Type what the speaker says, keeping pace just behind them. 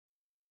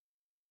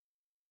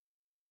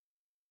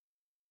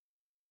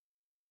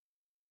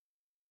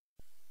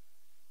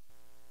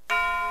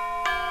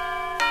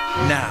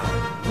Now,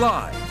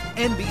 live,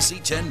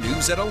 NBC 10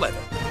 News at 11.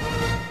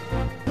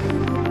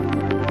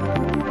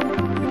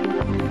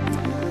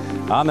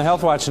 On the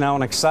Health Watch now,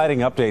 an exciting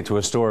update to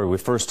a story we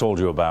first told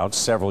you about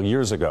several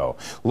years ago.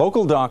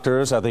 Local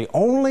doctors are the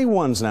only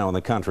ones now in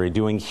the country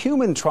doing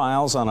human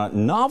trials on a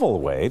novel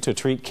way to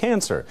treat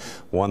cancer,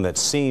 one that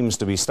seems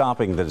to be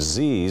stopping the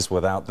disease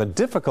without the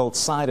difficult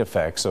side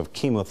effects of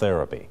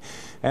chemotherapy.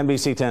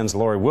 NBC 10's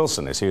Lori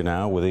Wilson is here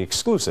now with the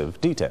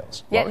exclusive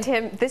details. Yeah,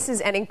 Tim, this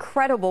is an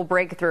incredible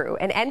breakthrough,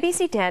 and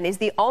NBC 10 is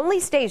the only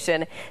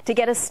station to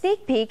get a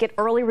sneak peek at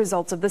early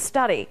results of the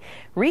study.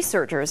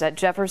 Researchers at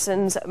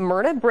Jefferson's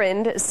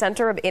Brind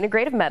Center of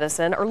Integrative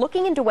Medicine are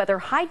looking into whether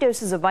high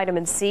doses of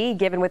vitamin C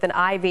given with an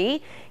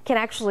IV can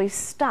actually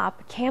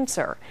stop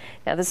cancer.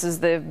 Now, this is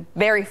the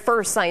very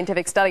first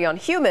scientific study on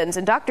humans,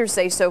 and doctors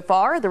say so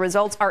far the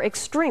results are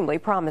extremely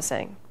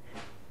promising.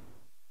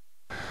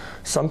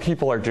 Some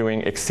people are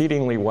doing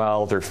exceedingly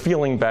well, they're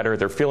feeling better,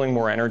 they're feeling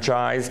more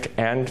energized,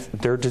 and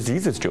their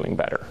disease is doing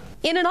better.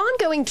 In an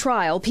ongoing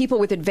trial, people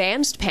with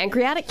advanced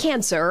pancreatic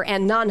cancer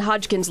and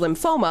non-Hodgkin's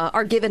lymphoma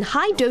are given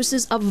high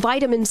doses of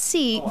vitamin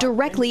C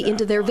directly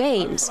into their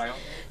veins.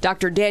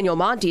 Dr. Daniel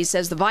Monti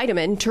says the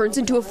vitamin turns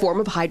into a form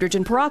of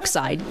hydrogen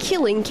peroxide,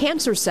 killing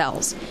cancer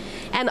cells.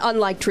 And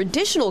unlike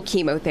traditional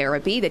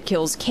chemotherapy that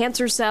kills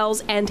cancer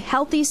cells and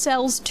healthy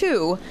cells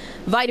too,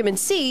 vitamin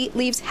C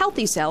leaves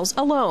healthy cells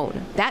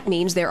alone. That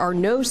means there are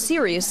no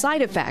serious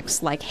side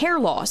effects like hair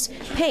loss,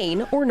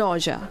 pain, or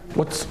nausea.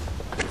 What's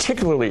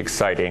particularly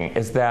exciting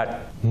is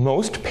that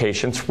most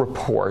patients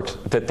report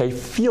that they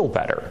feel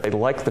better. They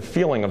like the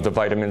feeling of the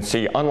vitamin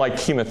C, unlike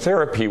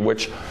chemotherapy,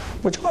 which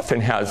often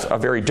has a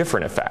very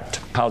different effect.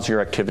 How's your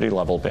activity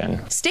level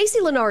been? Stacy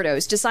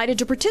Leonardos decided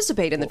to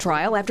participate in the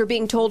trial after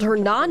being told her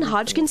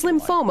non-Hodgkin's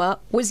lymphoma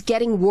was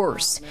getting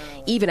worse,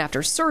 even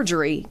after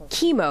surgery,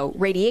 chemo,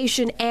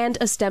 radiation, and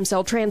a stem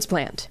cell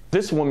transplant.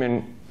 This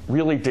woman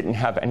really didn't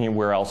have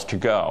anywhere else to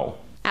go.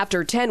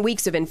 After 10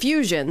 weeks of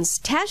infusions,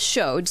 tests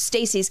showed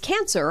Stacy's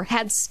cancer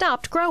had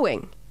stopped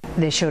growing.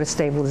 They showed a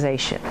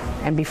stabilization,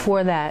 and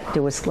before that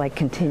there was like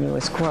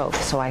continuous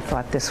growth, so I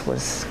thought this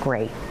was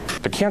great.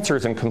 The cancer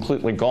isn't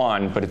completely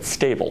gone, but it's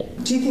stable.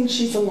 Do you think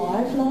she's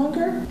alive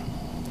longer?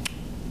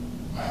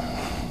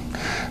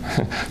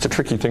 It's a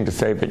tricky thing to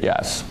say, but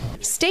yes.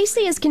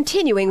 Stacy is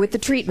continuing with the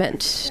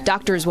treatment.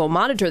 Doctors will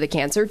monitor the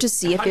cancer to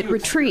see if it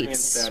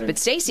retreats. But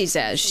Stacy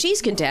says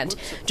she's content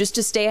just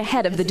to stay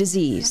ahead of the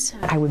disease.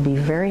 I would be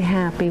very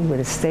happy with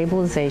a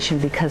stabilization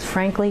because,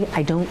 frankly,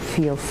 I don't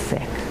feel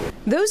sick.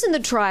 Those in the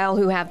trial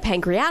who have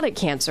pancreatic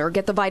cancer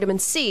get the vitamin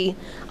C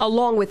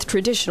along with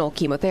traditional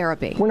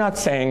chemotherapy. We're not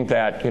saying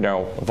that,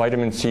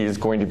 vitamin C is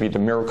going to be the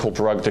miracle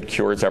drug that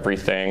cures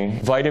everything.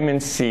 Vitamin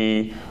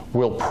C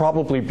will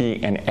probably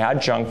be an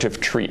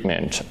adjunctive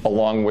treatment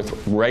along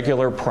with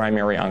regular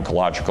primary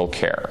oncological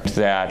care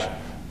that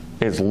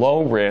is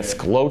low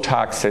risk, low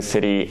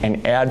toxicity,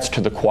 and adds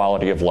to the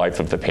quality of life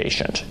of the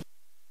patient.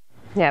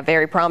 Yeah,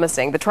 very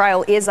promising. The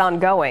trial is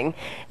ongoing.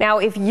 Now,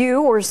 if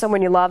you or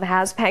someone you love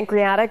has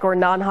pancreatic or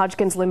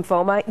non-Hodgkin's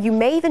lymphoma, you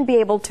may even be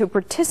able to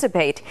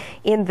participate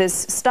in this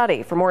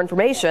study. For more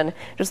information,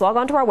 just log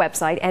on to our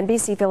website,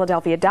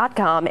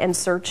 NBCPhiladelphia.com, and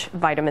search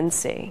vitamin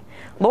C.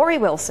 Lori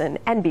Wilson,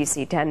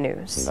 NBC 10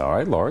 News. All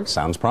right, Lori,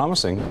 sounds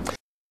promising.